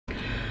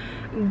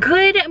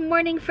Good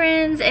morning,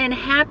 friends, and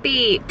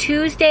happy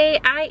Tuesday.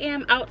 I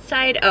am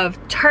outside of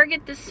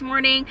Target this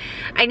morning.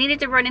 I needed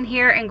to run in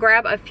here and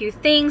grab a few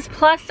things.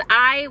 Plus,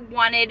 I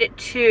wanted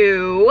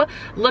to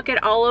look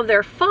at all of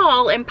their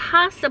fall and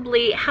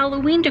possibly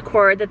Halloween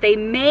decor that they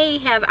may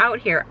have out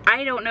here.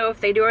 I don't know if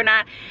they do or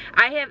not.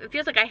 It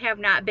feels like I have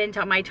not been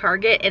to my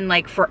Target in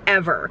like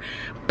forever.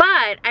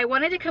 But I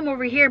wanted to come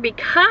over here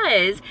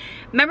because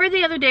remember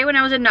the other day when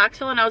I was in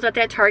Knoxville and I was at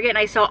that Target and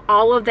I saw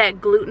all of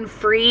that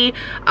gluten-free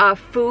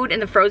food in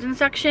the frozen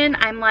section.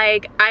 I'm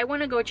like, I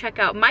want to go check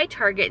out my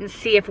Target and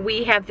see if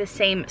we have the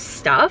same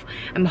stuff.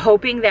 I'm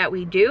hoping that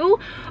we do.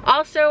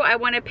 Also, I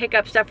want to pick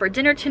up stuff for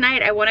dinner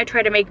tonight. I want to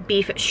try to make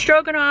beef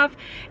stroganoff.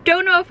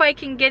 Don't know if I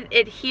can get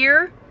it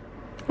here,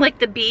 like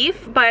the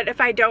beef, but if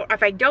I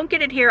don't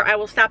get it here, I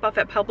will stop off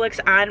at Publix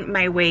on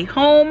my way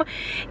home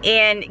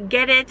and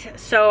get it.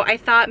 So I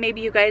thought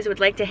maybe you guys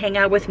would like to hang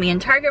out with me in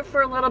Target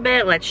for a little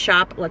bit. Let's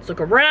shop, let's look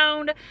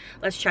around,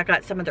 let's check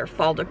out some of their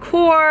fall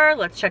decor,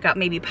 let's check out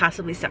maybe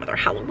possibly some of their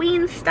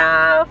Halloween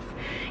stuff.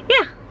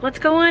 Yeah, let's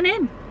go on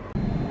in.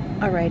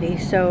 Alrighty,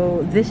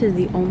 so this is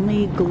the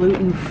only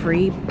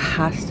gluten-free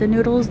pasta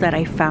noodles that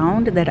I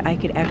found that I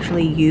could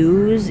actually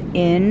use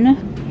in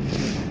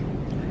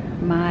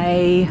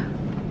my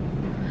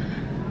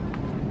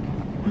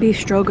beef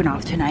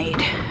stroganoff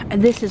tonight.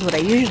 And this is what I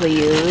usually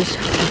use,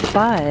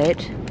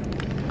 but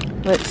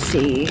let's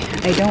see,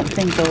 I don't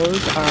think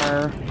those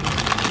are,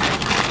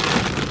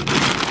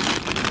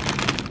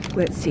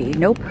 let's see,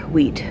 nope,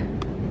 wheat,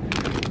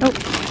 nope,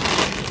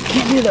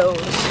 can't do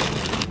those.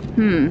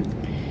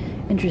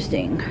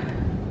 Interesting.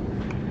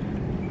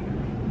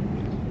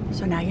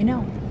 So now you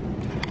know.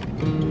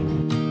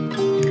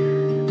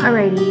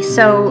 Alrighty,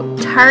 so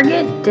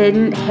Target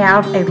didn't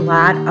have a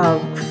lot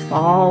of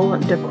fall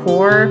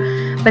decor,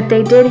 but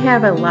they did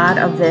have a lot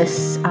of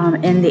this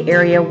in the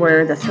area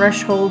where the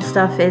Threshold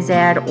stuff is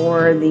at,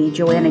 or the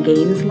Joanna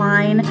Gaines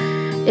line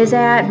is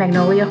at,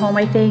 Magnolia Home,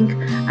 I think.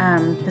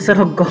 This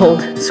little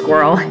gold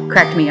squirrel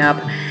cracked me up.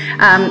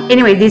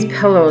 Anyway, these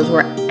pillows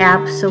were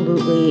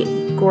absolutely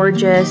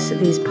gorgeous.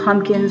 These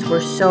pumpkins were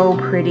so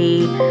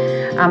pretty.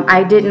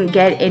 I didn't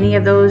get any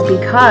of those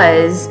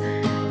because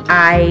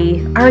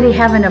I already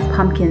have enough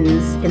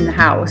pumpkins in the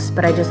house,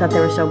 but I just thought they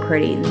were so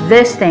pretty.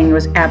 This thing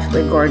was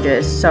absolutely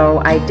gorgeous, so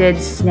I did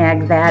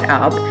snag that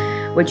up,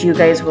 which you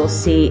guys will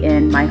see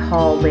in my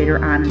haul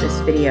later on in this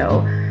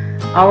video.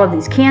 All of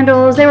these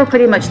candles, they were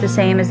pretty much the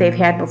same as they've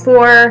had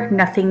before.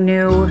 Nothing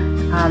new,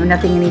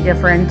 nothing any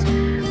different,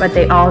 but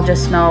they all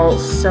just smell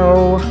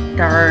so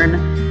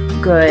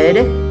darn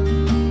good.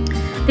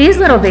 These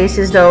little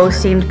vases though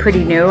seemed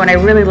pretty new, and I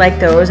really like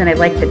those, and I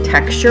like the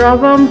texture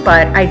of them,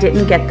 but I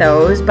didn't get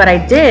those. But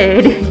I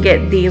did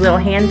get the little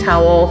hand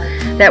towel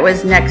that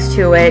was next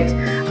to it,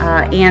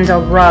 and a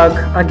rug,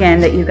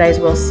 again, that you guys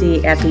will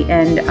see at the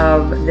end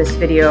of this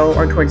video,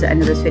 or towards the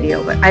end of this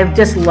video. But I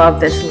just love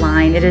this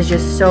line. It is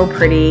just so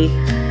pretty.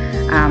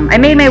 I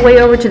made my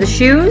way over to the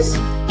shoes,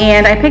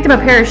 and I picked up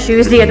a pair of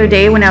shoes the other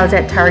day when I was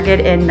at Target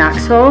in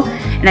Knoxville,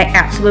 and I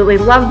absolutely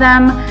love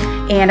them.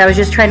 And I was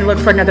just trying to look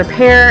for another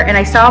pair, and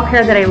I saw a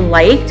pair that I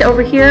liked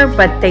over here,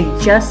 but they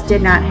just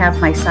did not have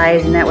my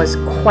size, and that was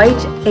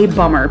quite a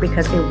bummer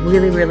because I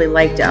really, really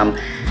liked them.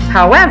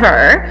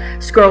 However,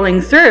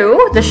 scrolling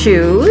through the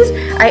shoes,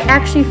 I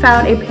actually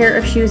found a pair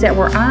of shoes that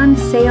were on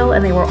sale,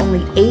 and they were only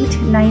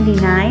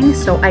 $8.99,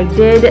 so I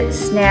did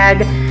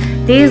snag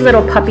these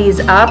little puppies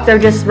up. They're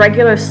just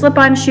regular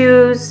slip-on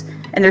shoes,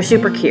 and they're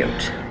super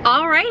cute.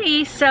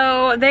 Alrighty,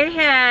 so they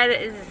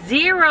had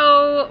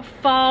zero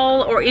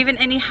fall or even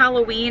any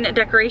Halloween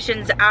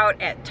decorations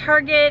out at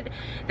Target.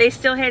 They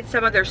still had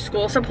some of their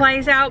school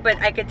supplies out, but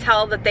I could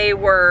tell that they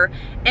were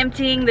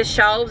emptying the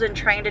shelves and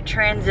trying to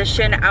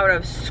transition out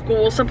of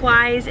school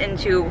supplies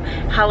into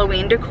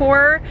Halloween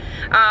decor.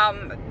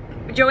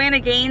 Joanna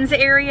Gaines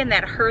area and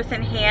that Hearth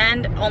and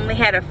Hand only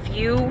had a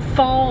few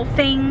fall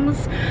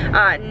things,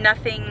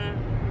 nothing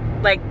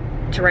like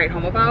to write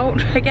home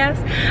about, I guess.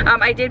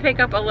 I did pick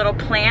up a little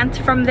plant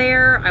from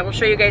there. I will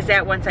show you guys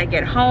that once I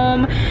get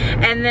home.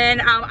 And then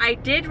I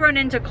did run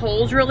into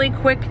Kohl's really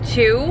quick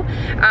too,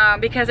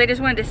 because I just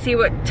wanted to see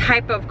what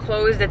type of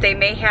clothes that they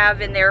may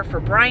have in there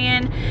for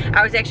Brian.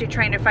 I was actually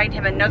trying to find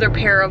him another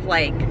pair of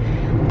like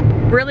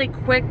really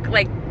quick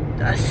like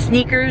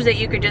sneakers that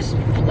you could just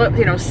flip,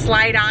 you know,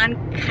 slide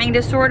on, kind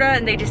of, sort of,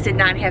 and they just did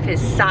not have his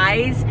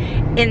size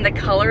in the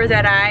color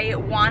that I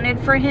wanted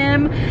for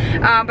him.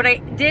 But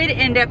I did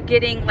end up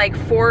getting like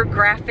 4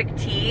 graphic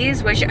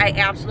tees, which I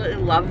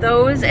absolutely love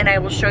those, and I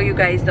will show you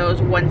guys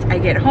those once I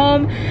get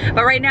home.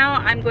 But right now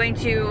I'm going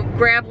to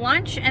grab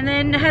lunch and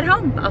then head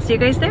home. I'll see you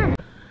guys there.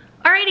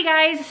 Alrighty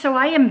guys, so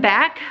I am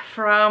back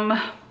from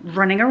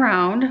running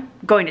around,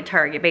 going to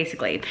Target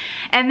basically.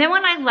 And then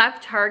when I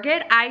left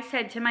Target, I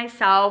said to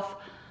myself,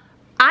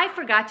 I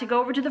forgot to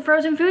go over to the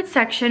frozen food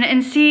section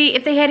and see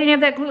if they had any of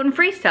that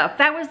gluten-free stuff.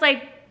 That was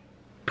like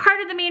part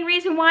of the main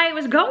reason why I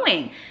was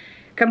going.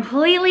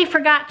 Completely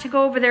forgot to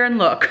go over there and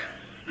look.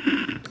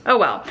 Oh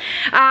well.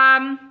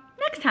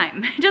 next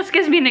time. It just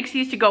gives me an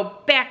excuse to go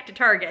back to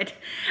Target,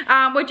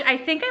 which I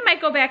think I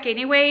might go back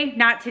anyway,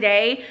 not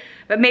today,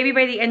 but maybe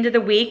by the end of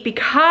the week,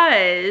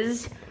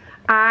 because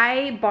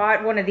I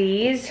bought one of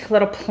these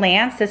little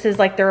plants. This is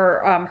like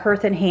their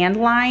Hearth and Hand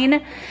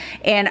line,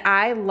 and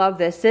I love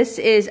this. This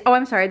is, oh,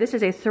 I'm sorry, this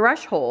is a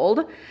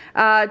threshold,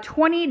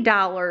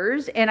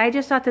 $20, and I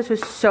just thought this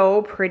was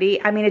so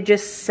pretty. I mean, it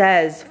just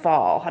says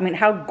fall. I mean,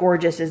 how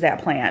gorgeous is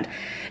that plant?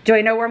 Do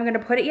I know where I'm gonna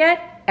put it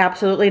yet?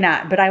 Absolutely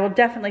not, but I will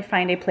definitely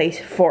find a place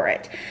for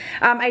it.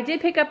 I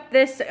did pick up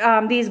this,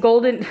 these these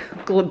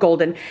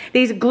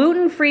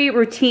gluten-free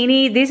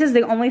rotini. This is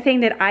the only thing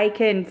that I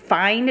can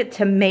find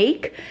to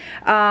make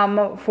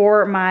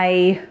for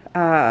my,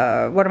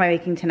 what am I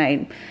making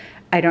tonight?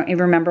 I don't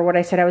even remember what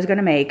I said I was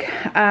gonna make.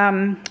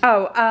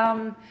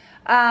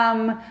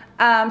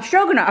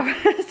 Stroganoff.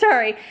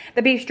 Sorry,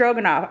 the beef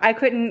stroganoff. I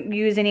couldn't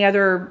use any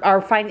other,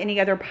 or find any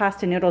other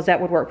pasta noodles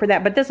that would work for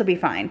that, but this will be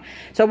fine.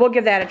 So we'll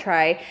give that a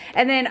try.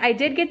 And then I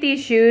did get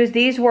these shoes.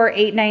 These were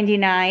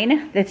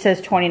 $8.99. It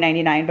says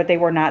 $20.99, but they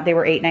were not. They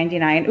were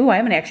 $8.99. Ooh,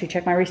 I'm gonna actually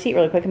check my receipt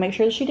really quick and make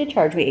sure that she did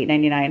charge me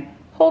 $8.99.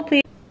 Hold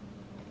please.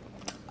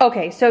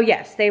 Okay, so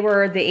yes, they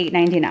were the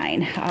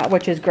 $8.99,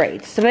 which is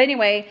great. So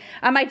anyway,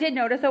 I did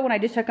notice though when I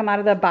just took them out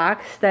of the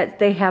box that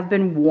they have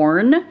been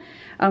worn,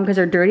 because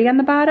they're dirty on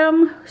the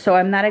bottom. So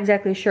I'm not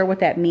exactly sure what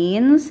that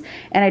means.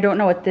 And I don't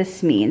know what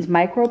this means.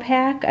 Micro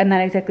pack, I'm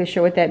not exactly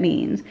sure what that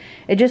means.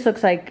 It just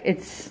looks like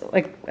it's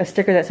like a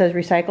sticker that says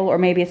recycle, or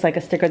maybe it's like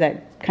a sticker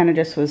that kind of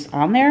just was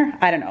on there.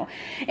 I don't know.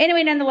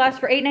 Anyway, nonetheless,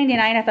 for $8.99,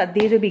 I thought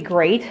these would be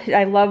great.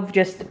 I love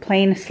just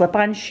plain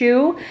slip-on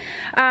shoe.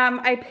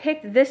 I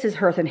picked, this is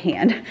Hearth and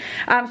Hand.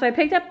 So I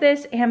picked up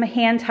this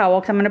hand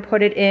towel because I'm going to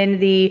put it in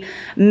the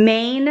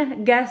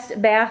main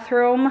guest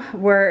bathroom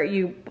where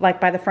you,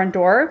 like by the front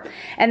door.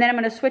 And then I'm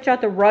going to switch out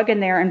the rug in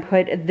there and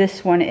put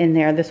this one in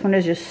there. This one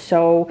is just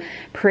so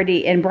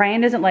pretty. And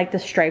Brian doesn't like the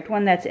striped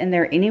one that's in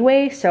there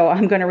anyway. So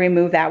I'm going to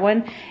remove that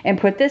one and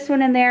put this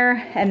one in there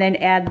and then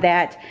add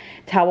that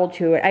towel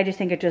to it. I just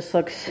think it just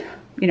looks,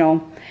 you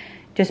know,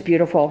 just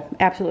beautiful.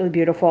 Absolutely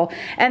beautiful.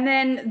 And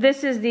then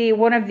this is the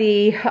one of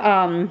the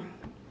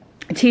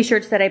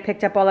t-shirts that I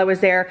picked up while I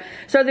was there.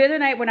 So the other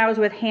night when I was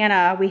with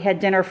Hannah, we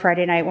had dinner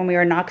Friday night when we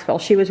were in Knoxville.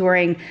 She was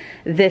wearing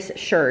this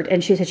shirt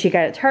and she said she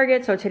got it at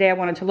Target. So today I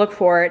wanted to look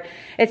for it.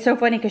 It's so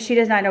funny because she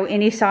does not know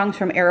any songs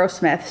from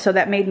Aerosmith. So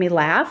that made me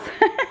laugh.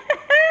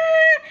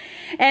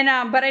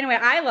 And, but anyway,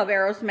 I love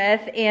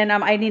Aerosmith and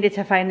I needed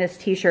to find this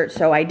t-shirt.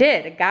 So I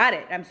did, I got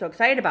it. I'm so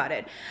excited about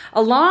it.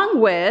 Along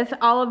with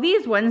all of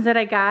these ones that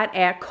I got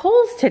at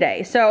Kohl's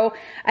today. So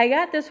I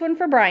got this one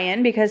for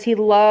Brian because he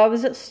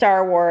loves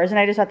Star Wars. And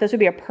I just thought this would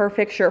be a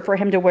perfect shirt for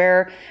him to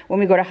wear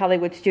when we go to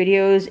Hollywood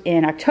Studios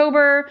in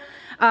October.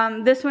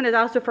 This one is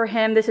also for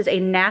him. This is a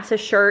NASA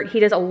shirt. He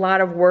does a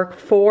lot of work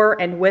for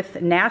and with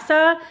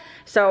NASA.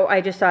 So I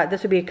just thought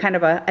this would be kind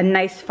of a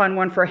nice, fun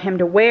one for him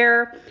to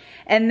wear.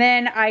 And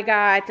then I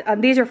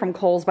got, these are from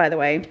Kohl's, by the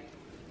way.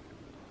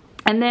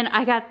 And then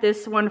I got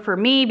this one for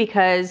me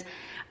because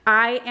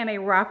I am a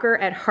rocker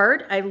at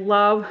heart. I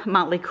love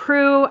Motley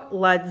Crue,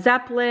 Led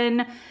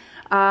Zeppelin,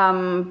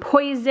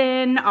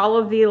 Poison, all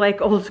of the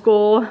like old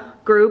school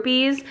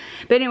groupies.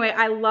 But anyway,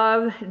 I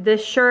love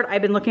this shirt.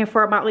 I've been looking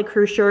for a Motley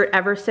Crue shirt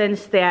ever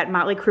since that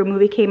Motley Crue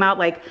movie came out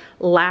like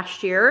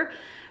last year.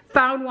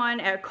 Found one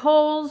at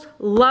Kohl's,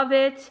 love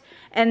it.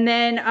 And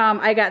then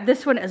I got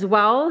this one as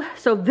well.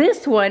 So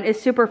this one is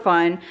super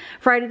fun.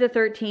 Friday the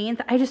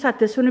 13th. I just thought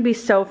this one would be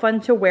so fun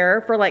to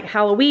wear for like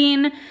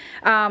Halloween.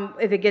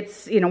 If it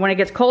gets, you know, when it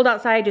gets cold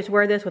outside, just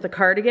wear this with a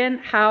cardigan.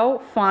 How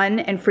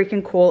fun and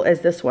freaking cool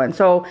is this one?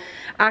 So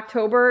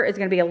October is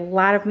gonna be a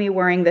lot of me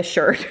wearing this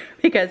shirt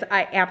because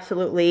I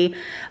absolutely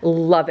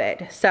love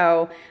it.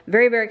 So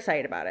very, very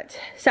excited about it.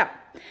 So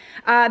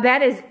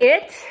that is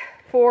it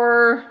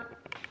for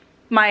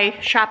my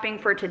shopping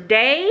for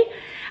today.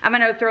 I'm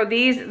gonna throw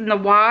these in the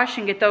wash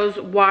and get those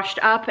washed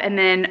up and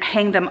then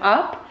hang them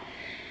up.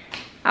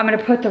 I'm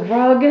gonna put the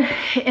rug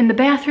in the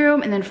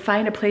bathroom and then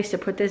find a place to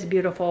put this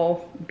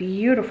beautiful,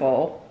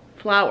 beautiful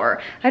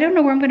flower. I don't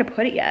know where I'm gonna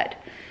put it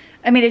yet.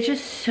 I mean, it's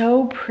just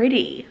so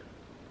pretty.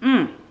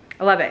 I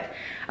love it.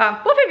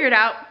 We'll figure it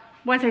out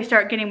once I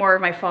start getting more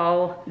of my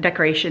fall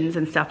decorations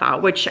and stuff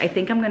out, which I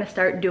think I'm gonna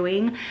start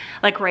doing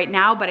like right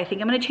now, but I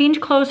think I'm gonna change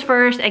clothes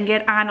first and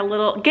get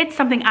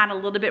something on a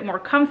little bit more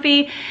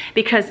comfy,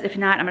 because if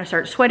not, I'm gonna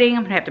start sweating.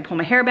 I'm gonna have to pull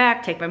my hair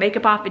back, take my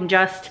makeup off, and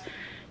just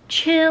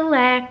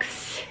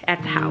chillax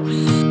at the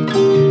house.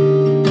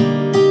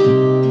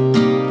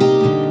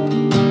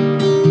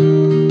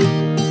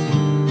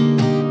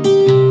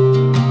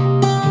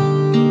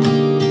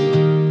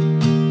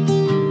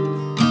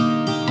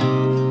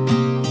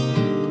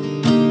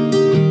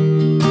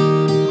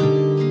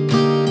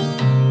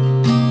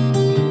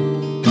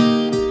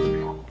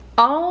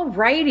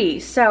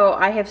 Alrighty, so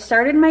I have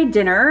started my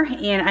dinner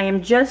and I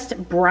am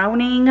just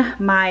browning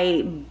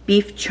my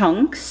beef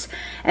chunks,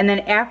 and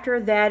then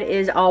after that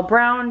is all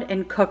browned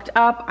and cooked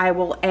up, I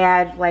will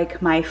add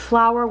like my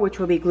flour, which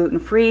will be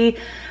gluten-free,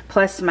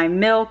 plus my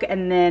milk,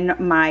 and then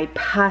my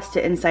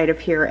pasta inside of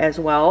here as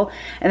well.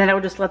 And then I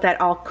will just let that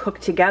all cook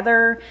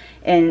together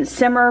and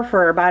simmer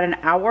for about an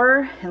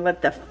hour and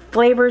let the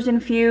flavors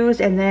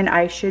infuse, and then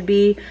I should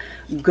be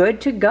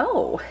good to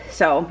go.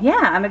 So yeah,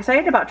 I'm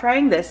excited about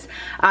trying this.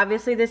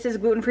 Obviously this is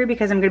gluten-free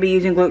because I'm going to be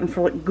using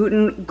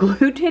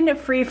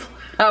gluten-free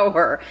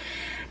flour.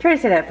 Try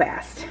to say that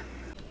fast.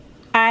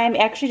 I'm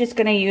actually just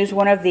going to use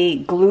one of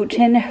the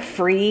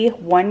gluten-free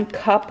 1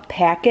 cup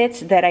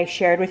packets that I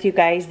shared with you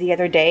guys the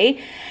other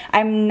day.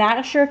 I'm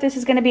not sure if this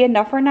is going to be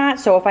enough or not,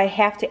 so if I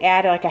have to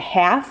add like a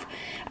half,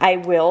 I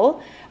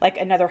will. Like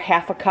another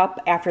half a cup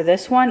after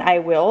this one, I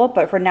will.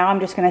 But for now, I'm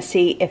just going to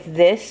see if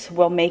this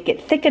will make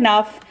it thick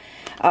enough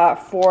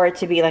for it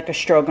to be like a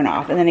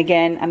stroganoff. And then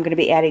again, I'm going to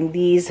be adding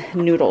these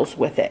noodles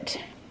with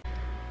it.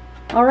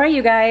 All right,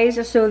 you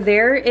guys, so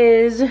there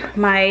is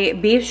my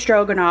beef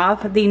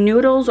stroganoff. The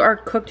noodles are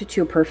cooked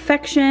to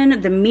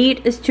perfection. The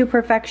meat is to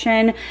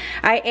perfection.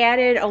 I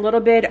added a little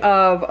bit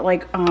of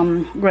like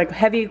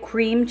heavy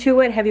cream to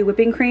it, heavy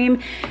whipping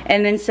cream,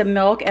 and then some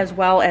milk as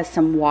well as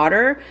some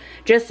water,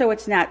 just so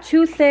it's not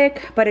too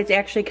thick, but it's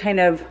actually kind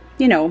of,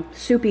 you know,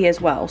 soupy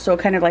as well. So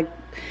kind of like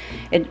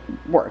it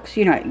works.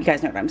 You know, you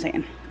guys know what I'm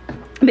saying.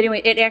 But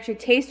anyway, it actually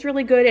tastes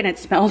really good and it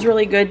smells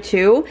really good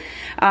too.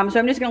 So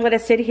I'm just gonna let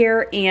it sit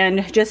here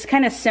and just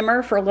kind of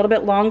simmer for a little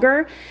bit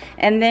longer.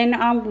 And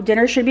then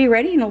dinner should be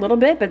ready in a little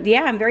bit. But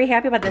yeah, I'm very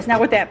happy about this. Now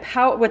with that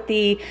with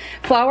the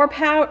flour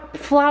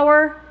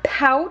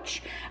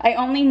pouch, I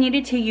only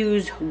needed to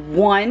use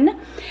 1.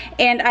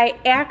 And I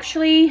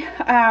actually,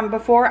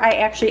 before I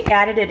actually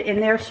added it in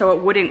there so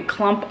it wouldn't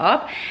clump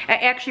up, I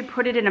actually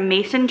put it in a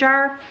mason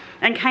jar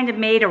and kind of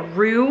made a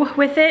roux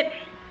with it.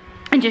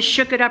 And just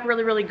shook it up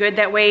really, really good.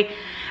 That way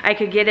I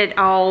could get it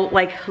all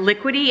like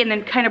liquidy and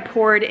then kind of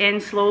pour it in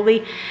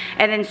slowly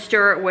and then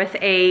stir it with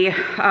a,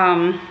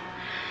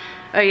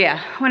 oh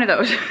yeah, one of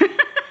those.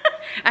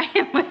 I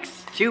am like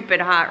stupid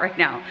hot right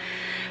now.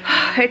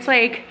 It's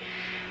like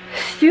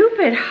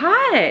stupid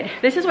hot.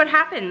 This is what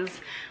happens.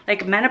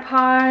 Like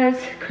menopause,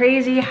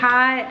 crazy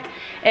hot,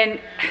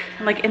 and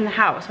I'm like in the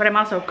house. But I'm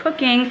also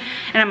cooking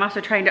and I'm also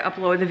trying to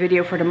upload the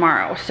video for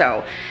tomorrow.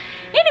 So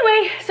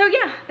anyway, so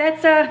yeah,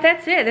 that's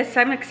it.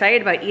 I'm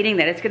excited about eating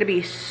that. It's gonna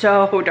be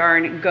so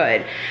darn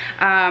good.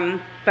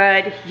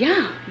 But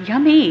yeah,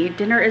 yummy.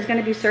 Dinner is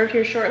gonna be served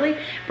here shortly.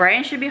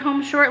 Brian should be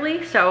home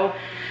shortly, so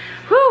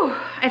whew.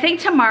 I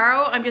think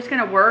tomorrow I'm just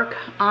gonna work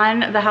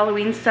on the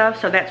Halloween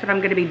stuff, so that's what I'm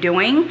gonna be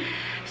doing.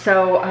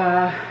 So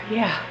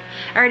yeah,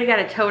 I already got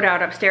a tote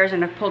out upstairs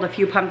and I've pulled a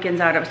few pumpkins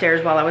out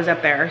upstairs while I was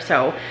up there.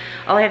 So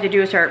all I have to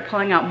do is start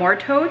pulling out more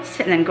totes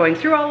and then going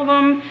through all of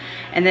them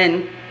and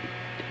then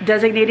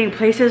designating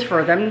places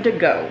for them to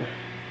go.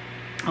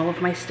 All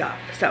of my stuff.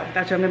 So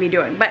that's what I'm gonna be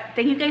doing. But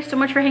thank you guys so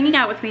much for hanging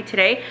out with me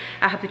today.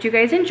 I hope that you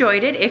guys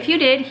enjoyed it. If you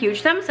did,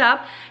 huge thumbs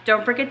up.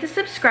 Don't forget to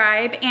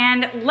subscribe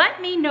and let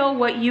me know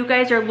what you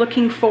guys are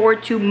looking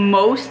forward to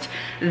most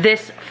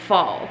this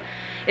fall.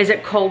 Is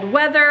it cold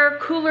weather,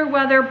 cooler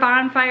weather,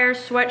 bonfires,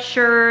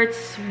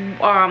 sweatshirts,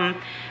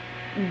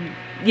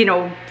 you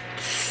know,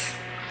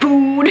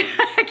 food?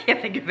 I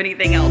can't think of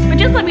anything else. But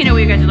just let me know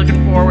what you guys are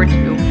looking forward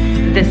to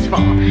this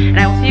fall. And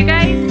I will see you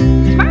guys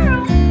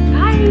tomorrow.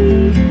 Bye.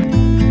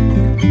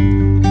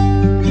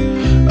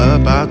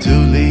 About to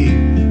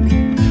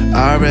leave,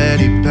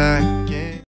 already packed